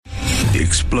The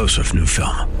explosive new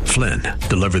film, Flynn,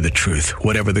 deliver the truth,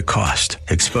 whatever the cost,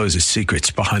 exposes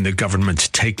secrets behind the government's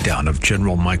takedown of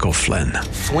General Michael Flynn.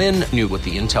 Flynn knew what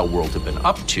the intel world had been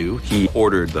up to. He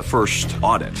ordered the first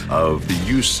audit of the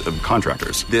use of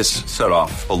contractors. This set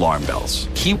off alarm bells.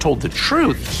 He told the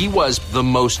truth. He was the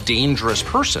most dangerous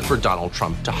person for Donald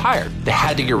Trump to hire. They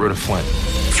had to get rid of Flynn.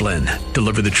 Flynn,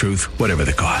 deliver the truth, whatever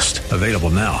the cost. Available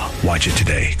now. Watch it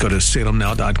today. Go to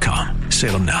salemnow.com.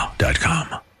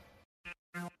 salemnow.com.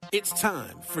 It's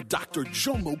time for Dr.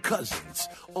 Jomo Cousins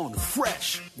on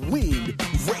Fresh Wind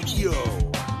Radio.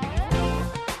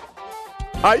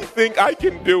 I think I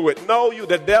can do it. No,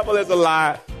 the devil is a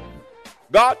lie.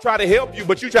 God try to help you,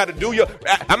 but you try to do your.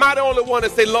 Am I the only one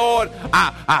that say, Lord,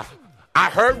 I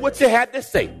heard what you had to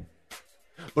say,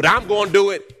 but I'm going to do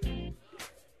it.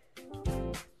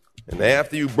 And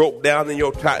after you broke down in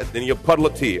your puddle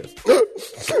of tears.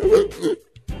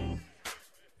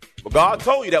 But God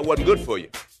told you that wasn't good for you.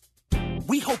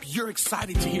 We hope you're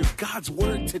excited to hear God's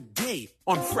word today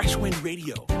on Fresh Wind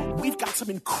Radio. We've got some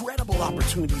incredible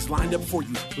opportunities lined up for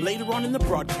you later on in the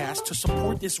broadcast to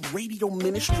support this radio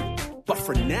ministry. But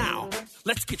for now,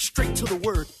 let's get straight to the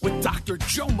word with Dr.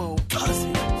 Jomo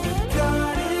Cousins.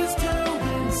 God is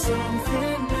doing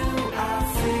something new. I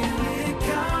feel it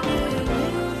coming.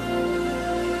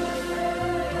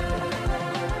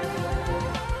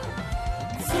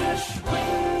 Fresh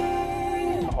Wind.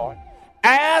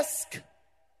 Ask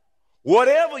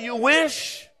whatever you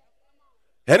wish,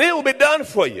 and it will be done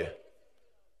for you.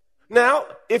 Now,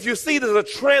 if you see there's a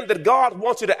trend that God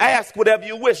wants you to ask whatever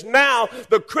you wish, now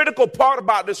the critical part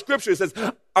about the scripture says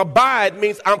abide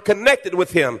means I'm connected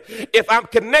with him. If I'm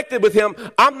connected with him,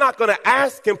 I'm not going to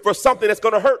ask him for something that's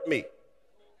going to hurt me.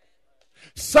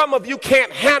 Some of you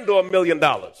can't handle $1 million.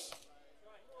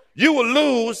 You will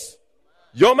lose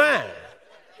your mind.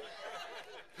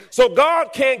 So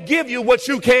God can't give you what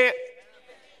you can't.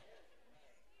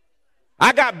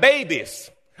 I got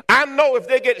babies. I know if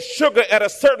they get sugar at a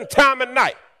certain time of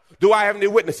night, do I have any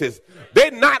witnesses? They're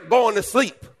not going to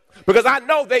sleep because I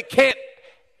know they can't.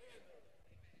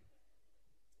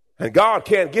 And God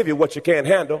can't give you what you can't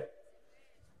handle.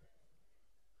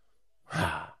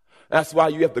 That's why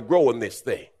you have to grow in this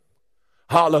thing.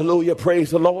 Hallelujah.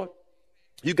 Praise the Lord.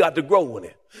 You got to grow in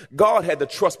it. God had to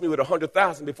trust me with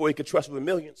 100,000 before he could trust me with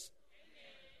millions.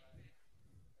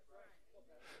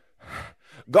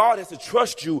 God has to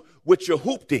trust you with your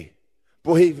hoopty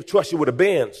before he trusts you with a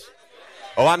Benz.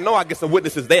 Oh, I know I get some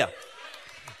witnesses there.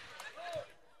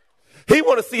 He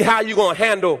want to see how you're going to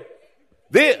handle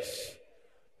this.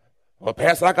 Well,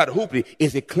 Pastor, I got a hoopty.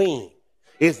 Is it clean?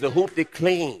 Is the hoopty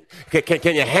clean?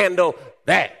 Can you handle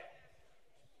that?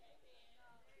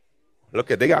 Look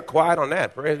they got quiet on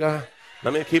that. Praise God.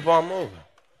 Let me keep on moving.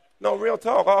 No, real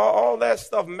talk. All that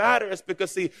stuff matters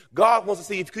because, see, God wants to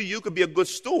see if you could be a good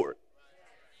steward.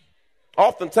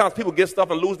 Oftentimes people get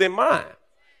stuff and lose their mind.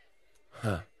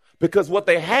 Because what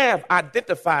they have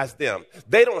identifies them.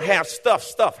 They don't have stuff.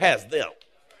 Stuff has them.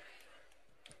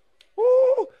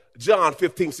 Woo. John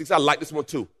 15:6. I like this one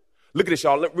too. Look at this,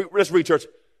 y'all. Let's read, church.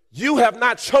 You have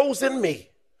not chosen me,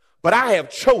 but I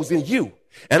have chosen you.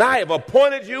 And I have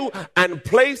appointed you and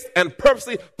placed and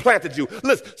purposely planted you.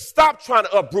 Listen, stop trying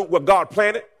to uproot what God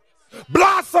planted.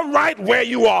 Blossom right where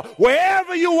you are.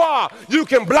 Wherever you are, you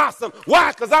can blossom.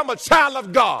 Why? Because I'm a child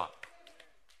of God.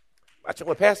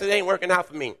 Well, Pastor, it ain't working out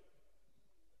for me.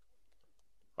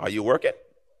 Are you working?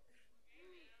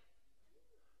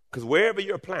 Because wherever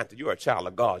you're planted, you're a child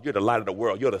of God. You're the light of the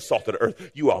world. You're the salt of the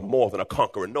earth. You are more than a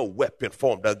conqueror. No weapon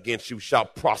formed against you shall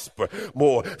prosper.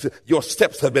 More, your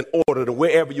steps have been ordered, and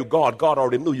wherever you go, God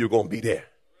already knew you were going to be there.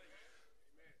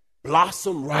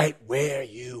 Blossom right where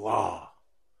you are.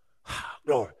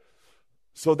 Lord,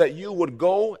 so that you would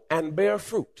go and bear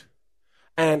fruit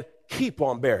and keep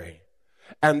on bearing,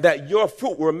 and that your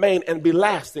fruit will remain and be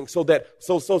lasting, so that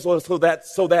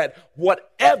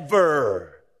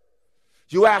whatever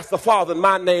you ask the Father in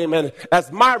my name and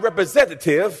as my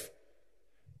representative,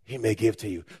 he may give to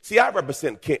you. See, I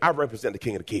represent the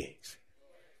King of the Kings.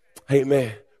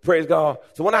 Amen. Praise God.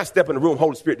 So when I step in the room,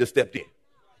 Holy Spirit just stepped in.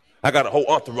 I got a whole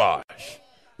entourage,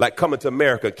 like Coming to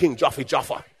America, King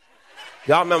Jaffa.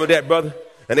 Y'all remember that, brother?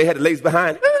 And they had the ladies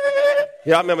behind.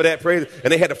 Y'all remember that, praise?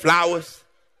 And they had the flowers.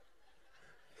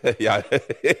 Yeah.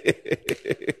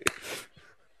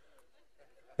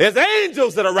 There's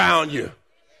angels that are around you.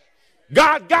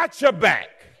 God got your back.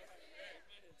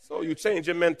 So you change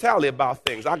your mentality about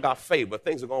things. I got favor.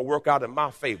 Things are going to work out in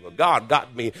my favor. God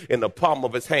got me in the palm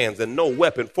of his hands, and no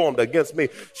weapon formed against me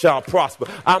shall prosper.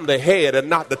 I'm the head and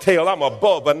not the tail. I'm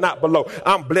above and not below.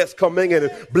 I'm blessed coming in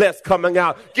and blessed coming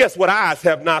out. Guess what? Eyes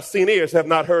have not seen, ears have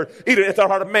not heard, either into the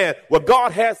heart of man, what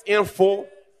God has in for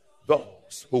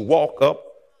those who walk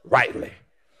uprightly.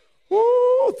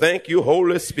 Woo, thank you,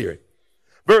 Holy Spirit.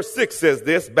 Verse 6 says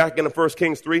this, back in the 1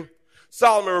 Kings 3.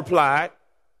 Solomon replied,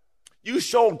 you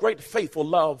showed great faithful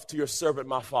love to your servant,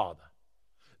 my father,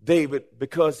 David,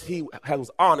 because he was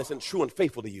honest and true and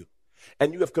faithful to you.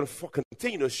 And you have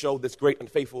continued to show this great and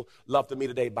faithful love to me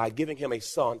today by giving him a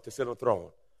son to sit on the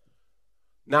throne.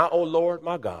 Now, O Lord,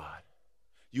 my God,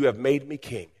 you have made me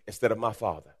king instead of my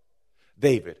father,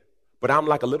 David. But I'm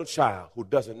like a little child who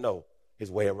doesn't know his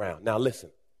way around. Now,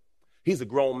 listen, he's a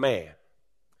grown man,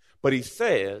 but he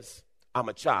says, I'm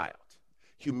a child.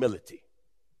 Humility.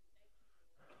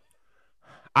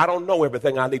 I don't know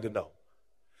everything I need to know.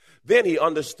 Then he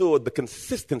understood the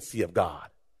consistency of God.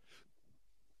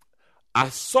 I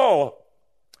saw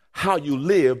how you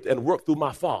lived and worked through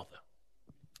my father.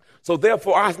 So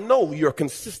therefore, I know you're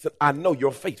consistent. I know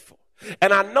you're faithful.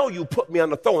 And I know you put me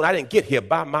on the throne. I didn't get here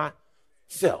by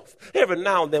myself. Every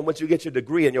now and then, once you get your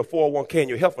degree and your 401k and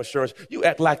your health insurance, you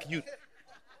act like you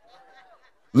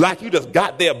just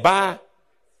got there by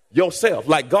yourself.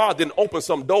 Like God didn't open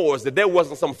some doors, that there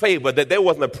wasn't some favor, that there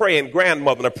wasn't a praying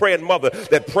grandmother and a praying mother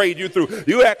that prayed you through.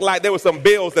 You act like there were some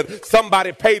bills that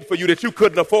somebody paid for you that you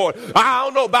couldn't afford. I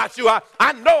don't know about you.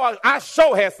 I know I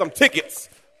sure had some tickets.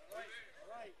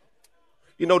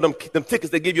 You know them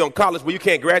tickets they give you on college where you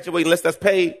can't graduate unless that's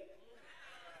paid?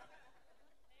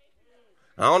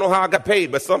 I don't know how I got paid,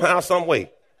 but somehow, some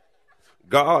way,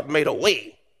 God made a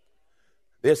way.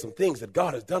 There's some things that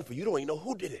God has done for you. You don't even know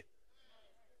who did it.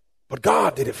 But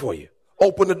God did it for you.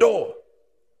 Open the door.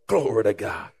 Glory to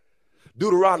God.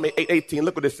 Deuteronomy 8:18.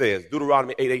 Look what it says.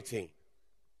 Deuteronomy 8:18.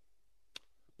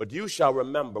 But you shall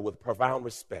remember with profound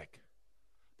respect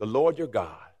the Lord your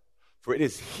God, for it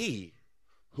is he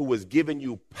who has given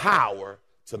you power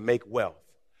to make wealth,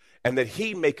 and that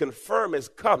he may confirm his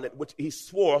covenant, which he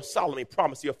swore solemnly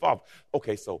promised your father.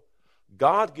 Okay, so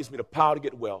God gives me the power to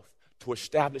get wealth to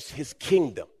establish his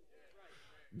kingdom.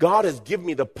 God has given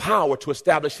me the power to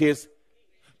establish his,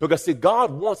 because see,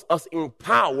 God wants us in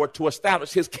power to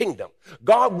establish his kingdom.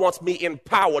 God wants me in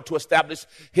power to establish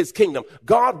his kingdom.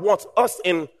 God wants us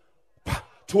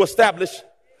to establish,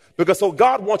 because so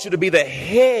God wants you to be the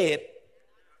head.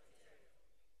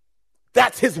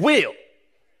 That's his will.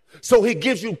 So he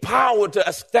gives you power to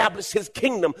establish his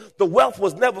kingdom. The wealth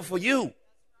was never for you.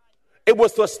 It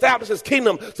was to establish his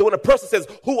kingdom. So when a person says,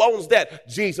 who owns that?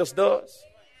 Jesus does.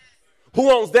 Who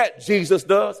owns that? Jesus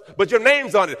does. But your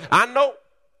name's on it. I know.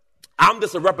 I'm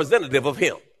just a representative of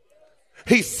him.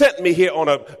 He sent me here on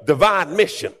a divine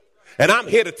mission, and I'm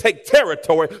here to take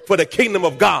territory for the kingdom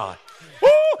of God. Woo!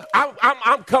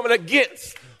 I'm coming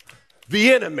against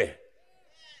the enemy.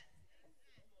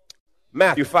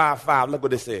 Matthew 5:5. Look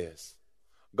what it says.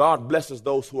 God blesses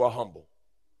those who are humble,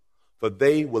 for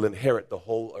they will inherit the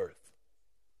whole earth.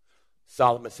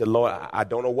 Solomon said, Lord, I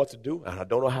don't know what to do, and I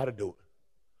don't know how to do it.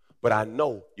 But I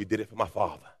know you did it for my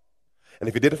father. And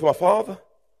if you did it for my father,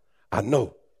 I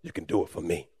know you can do it for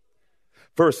me.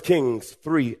 1 Kings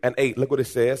 3:8, look what it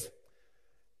says.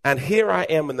 And here I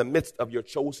am in the midst of your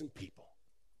chosen people,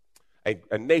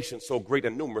 a nation so great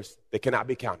and numerous they cannot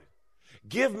be counted.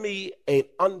 Give me an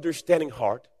understanding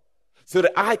heart so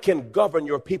that I can govern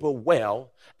your people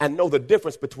well and know the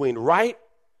difference between right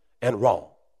and wrong.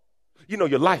 You know,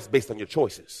 your life's based on your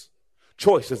choices.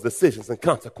 Choices, decisions, and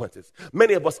consequences.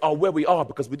 Many of us are where we are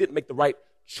because we didn't make the right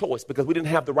choice, because we didn't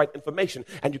have the right information.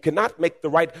 And you cannot make the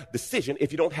right decision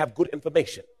if you don't have good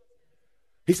information.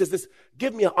 He says this,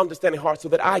 give me an understanding heart so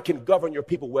that I can govern your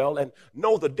people well and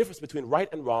know the difference between right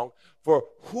and wrong, for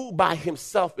who by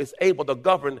himself is able to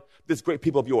govern this great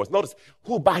people of yours. Notice,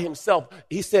 who by himself,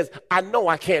 he says, I know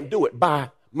I can't do it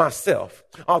by myself.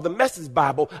 The Message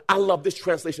Bible, I love this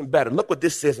translation better. Look what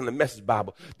this says in the Message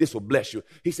Bible. This will bless you.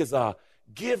 He says,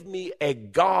 give me a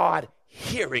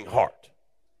God-hearing heart,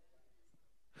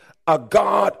 a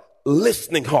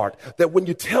God-listening heart, that when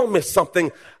you tell me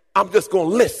something, I'm just going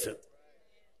to listen.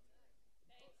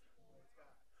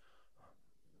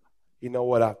 You know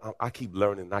what? I keep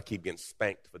learning, and I keep getting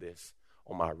spanked for this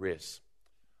on my wrist.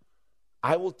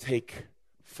 I will take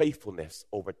faithfulness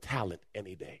over talent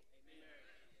any day.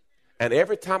 And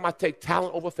every time I take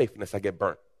talent over faithfulness, I get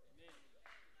burnt.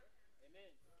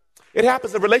 It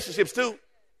happens in relationships too.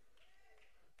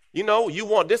 You know, you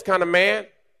want this kind of man.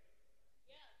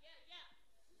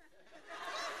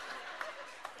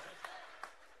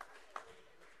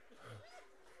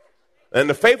 And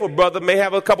the faithful brother may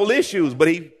have a couple issues, but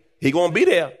he going to be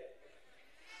there.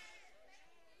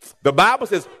 The Bible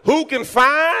says, who can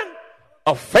find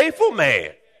a faithful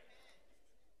man?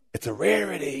 It's a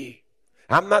rarity.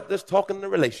 I'm not just talking in a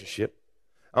relationship.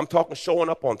 I'm talking showing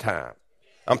up on time.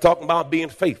 I'm talking about being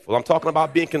faithful. I'm talking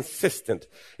about being consistent.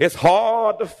 It's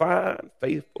hard to find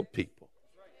faithful people.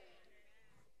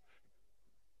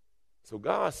 So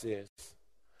God says,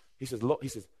 he says,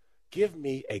 give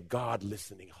me a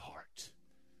God-listening heart.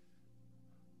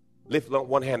 Lift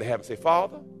one hand to heaven and say,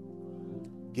 Father,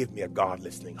 give me a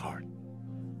God-listening heart.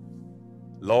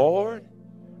 Lord,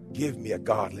 give me a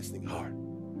God-listening heart.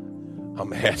 I'm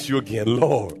going to ask you again,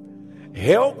 Lord,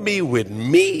 help me with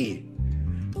me.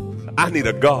 I need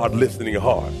a God-listening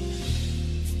heart.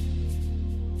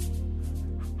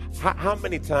 How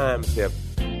many times have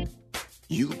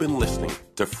you been listening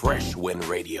to Fresh Wind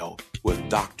Radio with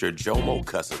Dr. Jomo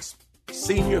Cousins,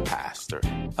 Senior Pastor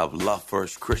of Love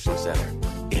First Christian Center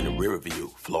in Riverview,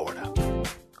 Florida?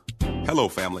 Hello,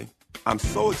 family. I'm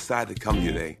so excited to come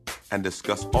here today and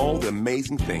discuss all the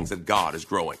amazing things that God is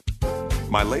growing.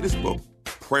 My latest book,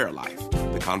 Prayer Life,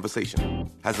 The Conversation,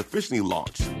 has officially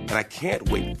launched, and I can't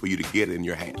wait for you to get it in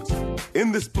your hands.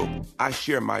 In this book, I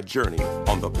share my journey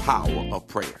on the power of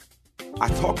prayer. I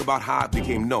talk about how I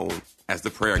became known as the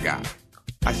prayer guy.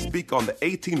 I speak on the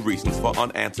 18 reasons for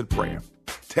unanswered prayer,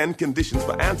 10 conditions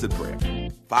for answered prayer,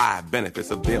 5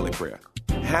 benefits of daily prayer,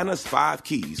 Hannah's 5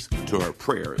 keys to her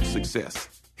prayer success,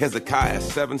 Hezekiah's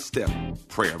 7-step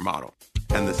prayer model,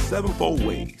 and the 7-fold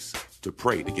ways to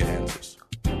pray to get answers.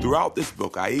 Throughout this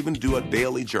book, I even do a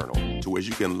daily journal to where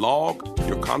you can log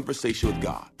your conversation with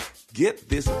God. Get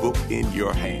this book in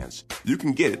your hands. You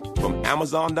can get it from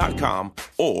Amazon.com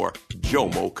or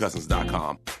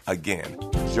JomoCousins.com. Again,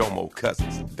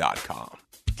 JomoCousins.com.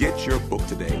 Get your book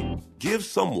today. Give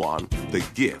someone the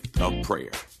gift of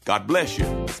prayer. God bless you.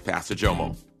 It's Pastor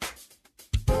Jomo.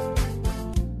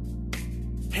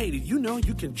 Hey, did you know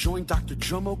you can join Dr.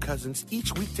 Jomo Cousins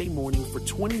each weekday morning for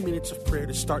 20 minutes of prayer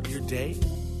to start your day?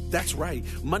 That's right.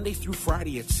 Monday through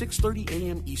Friday at 6:30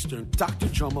 a.m. Eastern, Dr.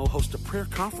 Jomo hosts a prayer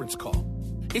conference call.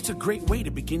 It's a great way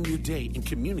to begin your day in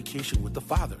communication with the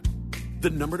Father. The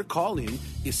number to call in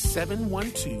is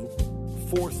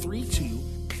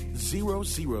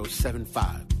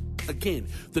 712-432-0075. Again,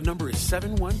 the number is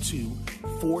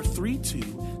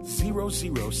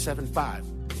 712-432-0075.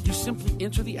 You simply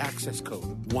enter the access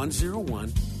code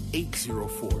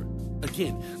 101804.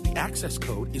 Again, the access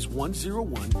code is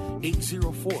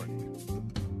 101804.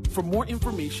 For more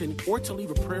information or to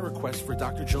leave a prayer request for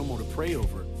Dr. Jomo to pray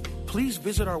over, please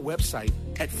visit our website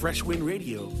at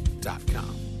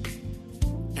freshwindradio.com.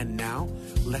 And now,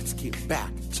 let's get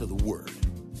back to the Word.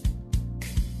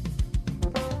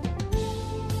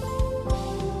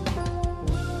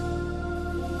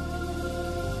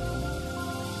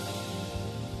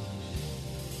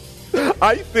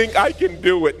 I think I can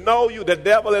do it. No, the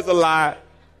devil is a lie.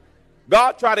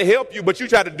 God tried to help you, but you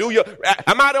try to do your.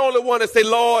 Am I the only one that say,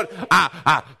 Lord,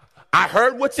 I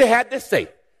heard what you had to say,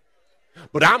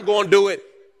 but I'm going to do it.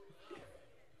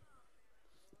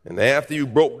 And after you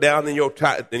broke down in your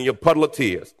puddle of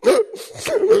tears,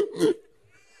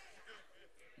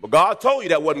 but God told you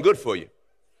that wasn't good for you.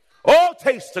 Oh,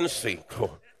 taste and see.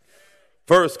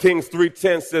 1 Kings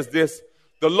 3:10 says this.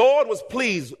 The Lord was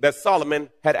pleased that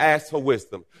Solomon had asked for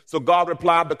wisdom. So God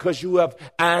replied, because you have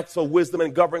asked for wisdom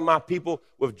in governing my people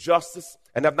with justice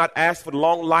and have not asked for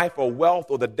long life or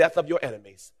wealth or the death of your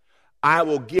enemies, I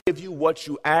will give you what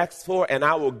you asked for, and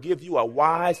I will give you a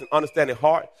wise and understanding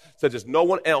heart such as no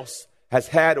one else has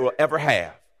had or ever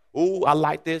have. Ooh, I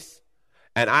like this.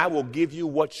 And I will give you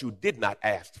what you did not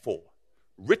ask for,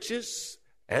 riches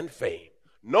and fame.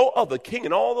 No other king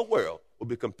in all the world will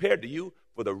be compared to you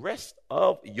for the rest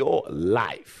of your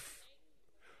life.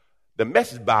 The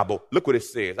Message Bible, look what it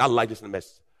says. I like this in the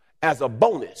Message. As a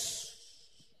bonus,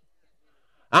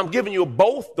 I'm giving you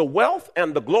both the wealth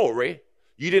and the glory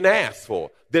you didn't ask for.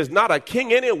 There's not a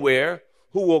king anywhere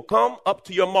who will come up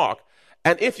to your mark.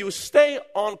 And if you stay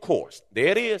on course, there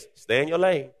it is, stay in your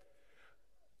lane.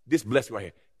 This blessing right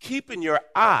here. Keeping your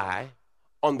eye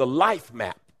on the life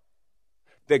map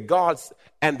that God's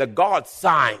and the God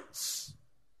signs.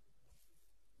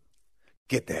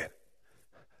 Get that?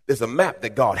 There's a map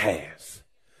that God has.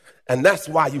 And that's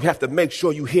why you have to make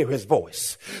sure you hear his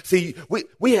voice. See,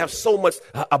 we have so much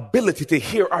ability to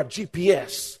hear our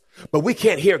GPS, but we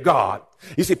can't hear God.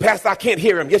 You see, Pastor, I can't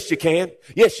hear him. Yes, you can.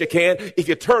 Yes, you can. If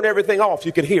you turn everything off,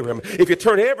 you can hear him. If you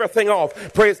turn everything off,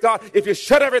 praise God. If you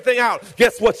shut everything out,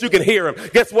 guess what? You can hear him.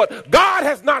 Guess what? God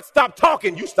has not stopped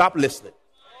talking. You stop listening.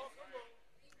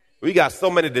 We got so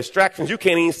many distractions, you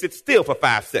can't even sit still for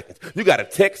 5 seconds. You got to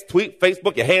text, tweet,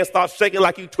 Facebook, your hands start shaking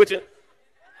like you twitching.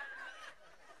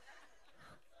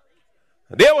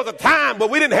 There was a time where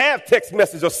we didn't have text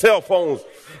messages or cell phones.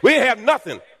 We didn't have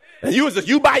nothing. And you was just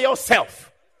you by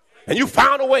yourself. And you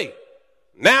found a way.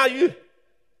 Now you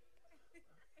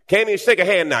can't even shake a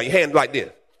hand now. Your hand like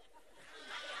this.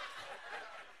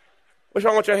 What's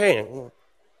wrong with your hand?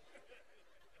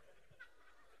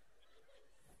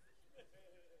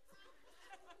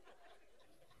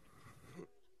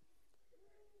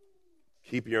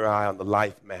 Keep your eye on the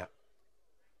life map.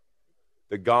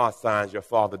 The God signs your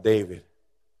father David.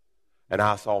 And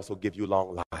I also give you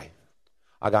long life.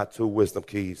 I got 2 wisdom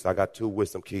keys.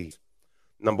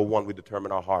 Number 1, we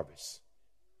determine our harvest.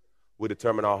 The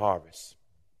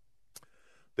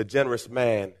generous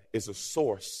man is a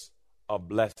source of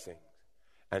blessing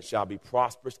and shall be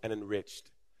prosperous and enriched.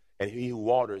 And he who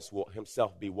waters will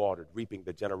himself be watered, reaping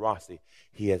the generosity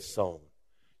he has sown.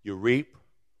 You reap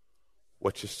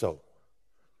what you sow.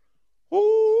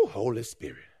 Ooh, Holy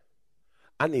Spirit.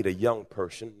 I need a young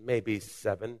person, maybe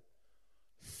 7,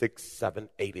 6, 7,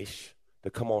 8-ish, to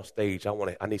come on stage. I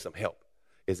need some help.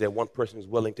 Is there one person who's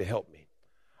willing to help me?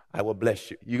 I will bless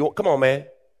you. Come on, man.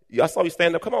 I saw you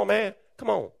stand up. Come on, man. Come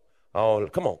on. Oh,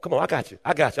 come on. I got you.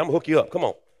 I'm going to hook you up. Come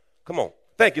on.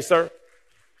 Thank you, sir.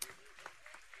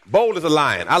 Bold as a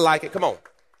lion. I like it. Come on.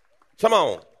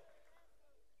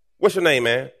 What's your name,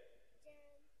 man?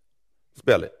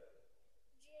 Spell it.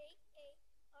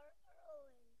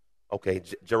 Okay,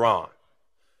 Jerron.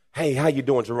 Hey, how you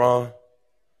doing, Jerron?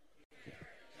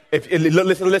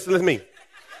 Listen to me.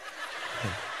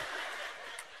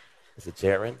 Is it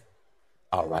Jaron?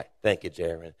 All right. Thank you,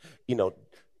 Jaron. You know,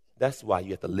 that's why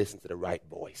you have to listen to the right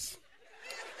voice.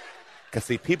 Because,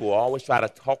 see, people will always try to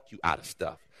talk you out of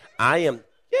stuff. I am,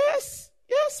 yes,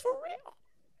 for real.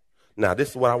 Now, this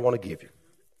is what I want to give you.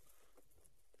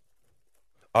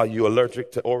 Are you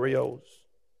allergic to Oreos?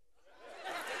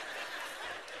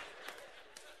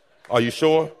 Are you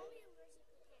sure?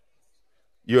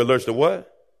 You're allergic to what?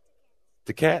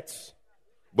 To cats?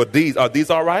 But are these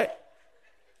all right?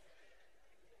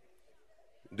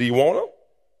 Do you want them?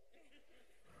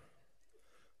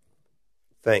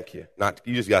 Thank you. Now,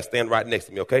 you just got to stand right next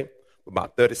to me, okay? For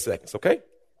about 30 seconds, okay?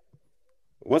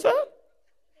 What's up?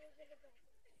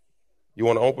 You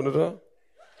want to open it up?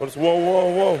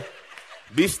 Whoa.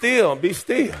 Be still.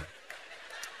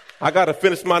 I got to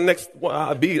finish my next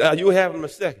one. You have them a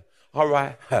second. All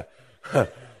right.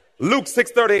 Luke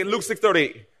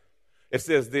 6:38. It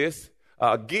says this,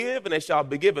 give and it shall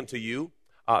be given to you.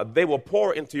 They will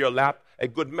pour into your lap a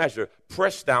good measure,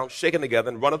 pressed down, shaken together,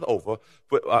 and runneth over,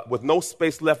 with no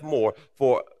space left more.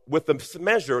 For with the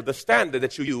measure, the standard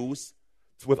that you use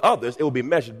with others, it will be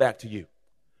measured back to you.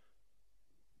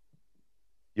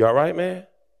 You all right, man?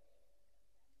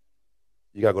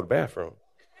 You got to go to the bathroom.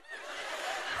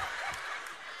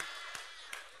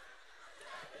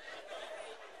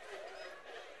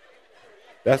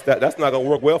 That's not going to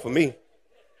work well for me.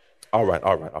 All right.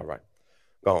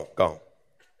 Go on.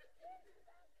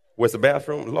 Where's the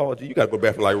bathroom? Lord, you got to go to the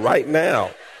bathroom like right now.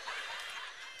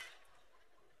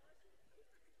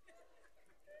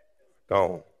 Go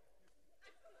on.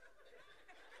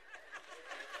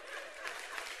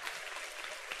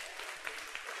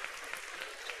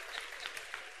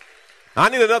 I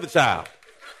need another child.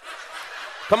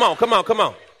 Come on.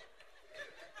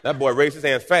 That boy raised his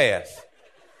hands fast.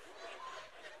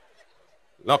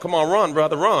 No, come on, run,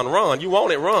 brother, run. You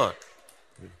want it, run.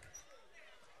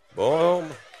 Boy.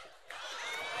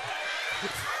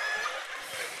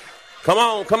 Come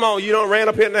on. You don't ran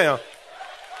up here now.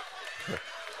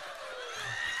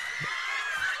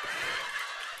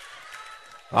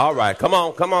 All right, come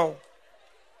on.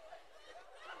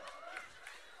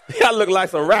 Y'all look like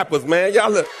some rappers, man.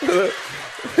 Y'all look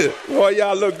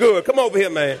good. Come over here,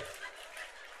 man.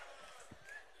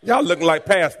 Y'all looking like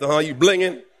pastor, huh? You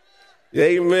blinging?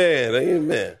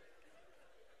 Amen.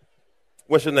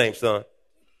 What's your name, son?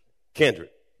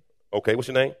 Kendrick. Okay, what's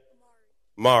your name?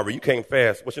 Mari. You came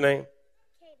fast. What's your name?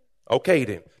 Okay,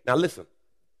 then. Now, listen.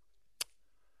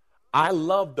 I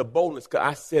love the boldness because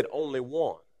I said only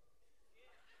one.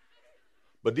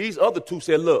 But these other two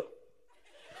said, look,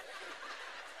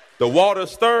 the water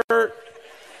stirred.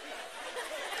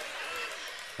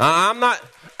 I'm not,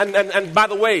 and by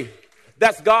the way,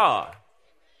 that's God.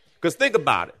 Because think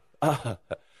about it.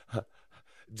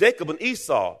 Jacob and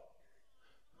Esau.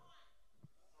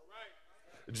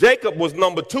 Jacob was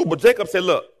number 2, but Jacob said,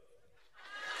 look,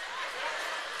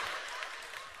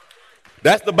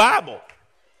 that's the Bible.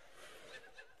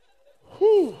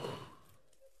 Whew.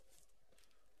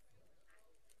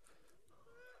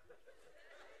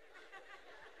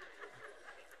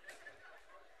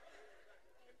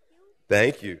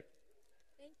 Thank you.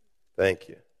 Thank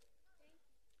you.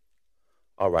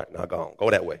 All right, now go on.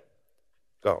 Go that way.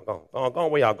 Go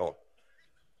on. Where y'all going?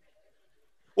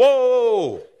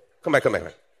 Whoa! Come back.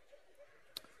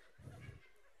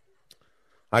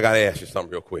 I got to ask you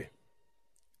something real quick.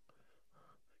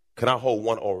 Can I hold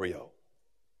one Oreo?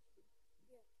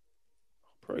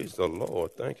 Praise the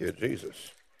Lord. Thank you,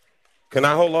 Jesus. Can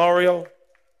I hold Oreo?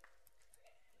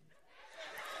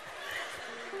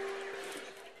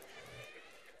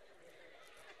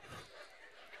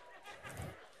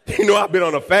 You know, I've been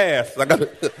on a fast. I got.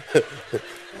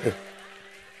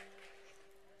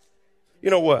 You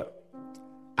know what?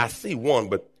 I see one,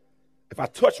 but if I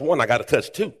touch one, I got to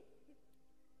touch two.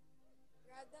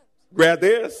 Grab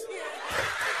theirs?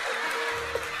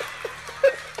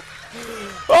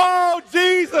 Oh,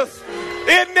 Jesus.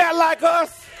 Isn't that like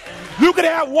us? You can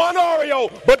have one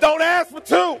Oreo, but don't ask for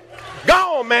two.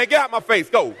 Go on, man. Get out my face.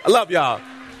 Go. I love y'all.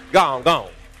 Go on.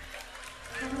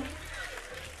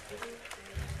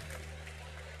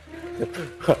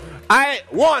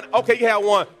 One. Okay, you have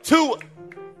one. Two.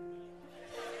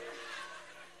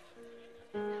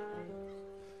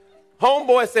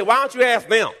 Homeboy said, why don't you ask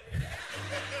them?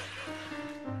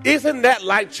 Isn't that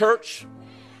like church?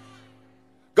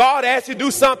 God asks you to do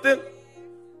something.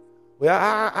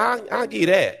 Well, I'll give you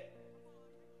that.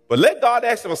 But let God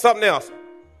ask you for something else.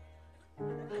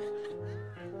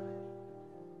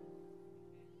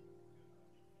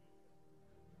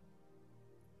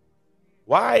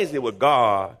 Why is it with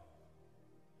God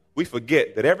we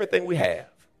forget that everything we have?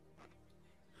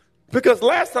 Because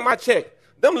last time I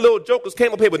checked, them little jokers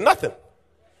came up here with nothing.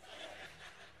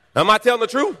 Am I telling the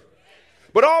truth?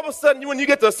 But all of a sudden, when you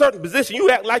get to a certain position, you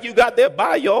act like you got there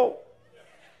by y'all.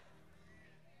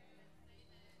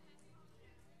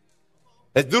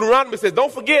 As Deuteronomy says,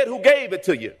 don't forget who gave it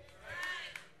to you.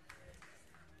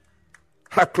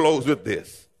 I close with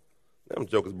this. Them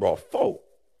jokers brought 4.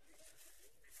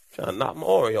 Trying to knock my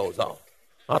Oreos off.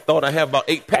 I thought I had about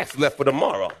 8 packs left for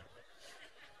tomorrow.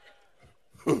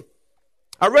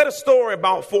 I read a story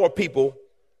about 4 people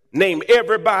named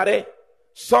everybody,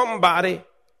 somebody,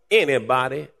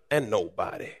 anybody, and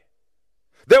nobody.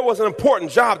 There was an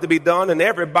important job to be done, and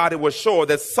everybody was sure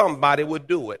that somebody would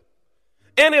do it.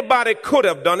 Anybody could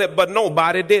have done it, but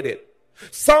nobody did it.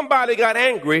 Somebody got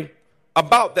angry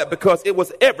about that because it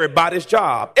was everybody's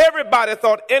job. Everybody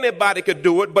thought anybody could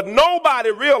do it, but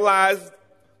nobody realized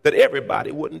that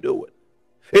everybody wouldn't do it.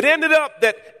 It ended up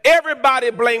that everybody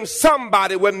blamed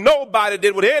somebody when nobody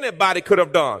did what anybody could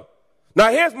have done. Now,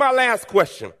 here's my last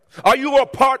question. Are you a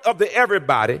part of the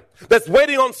everybody that's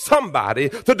waiting on somebody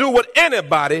to do what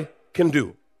anybody can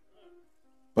do,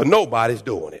 but nobody's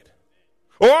doing it?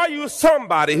 Or are you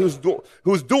somebody who's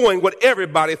doing what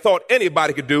everybody thought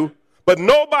anybody could do, but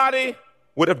nobody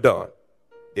would have done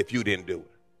if you didn't do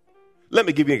it? Let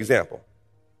me give you an example.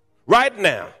 Right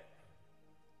now,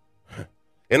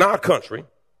 in our country,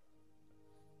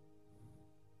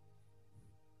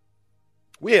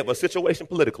 we have a situation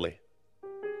politically.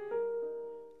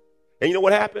 And you know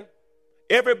what happened?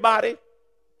 Everybody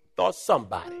thought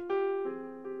somebody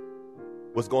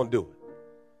was going to do it.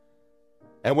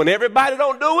 And when everybody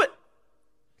don't do it,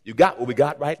 you got what we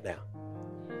got right now.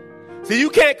 See,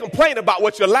 you can't complain about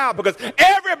what you allowed because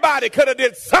everybody could have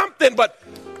did something, but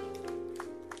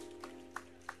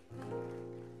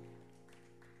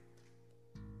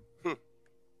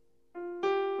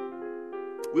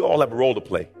we all have a role to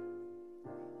play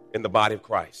in the body of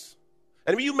Christ.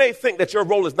 And you may think that your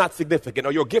role is not significant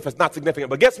or your gift is not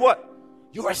significant, but guess what?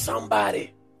 You are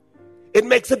somebody. It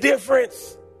makes a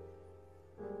difference.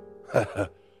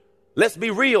 Let's be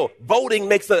real. Voting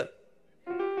makes a...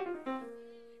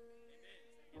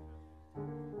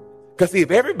 Because see, if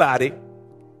everybody...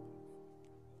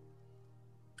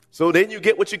 So then you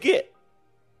get what you get.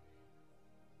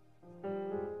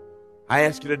 I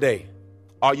ask you today,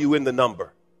 are you in the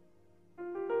number?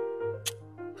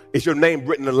 Is your name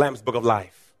written in the Lamb's Book of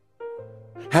Life?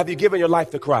 Have you given your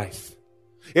life to Christ?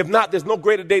 If not, there's no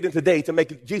greater day than today to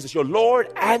make Jesus your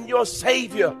Lord and your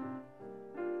Savior.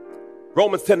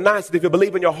 Romans 10:9 says, if you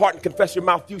believe in your heart and confess your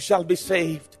mouth, you shall be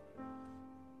saved.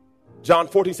 John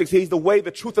 14:6, he's the way,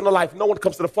 the truth, and the life. No one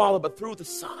comes to the Father but through the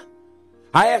Son.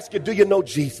 I ask you, do you know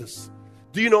Jesus?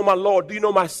 Do you know my Lord? Do you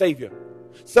know my Savior?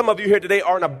 Some of you here today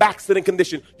are in a backsliding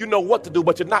condition. You know what to do,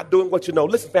 but you're not doing what you know.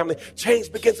 Listen, family,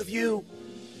 change begins with you.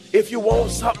 If you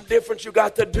want something different, you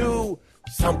got to do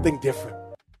something different.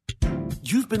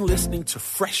 You've been listening to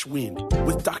Fresh Wind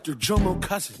with Dr. Jomo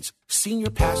Cousins, Senior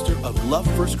Pastor of Love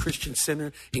First Christian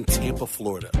Center in Tampa,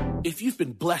 Florida. If you've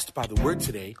been blessed by the word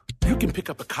today, you can pick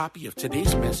up a copy of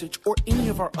today's message or any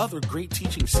of our other great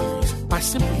teaching series by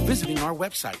simply visiting our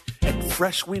website at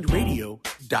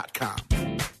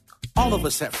freshwindradio.com. All of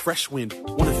us at Fresh Wind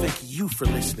want to thank you for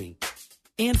listening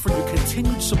and for your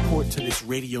continued support to this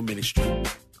radio ministry.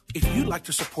 If you'd like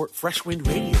to support Fresh Wind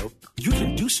Radio, you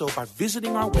can do so by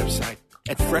visiting our website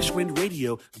at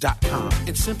freshwindradio.com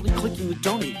and simply clicking the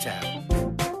Donate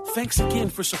tab. Thanks again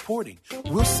for supporting.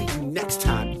 We'll see you next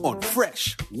time on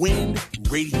Fresh Wind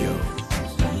Radio.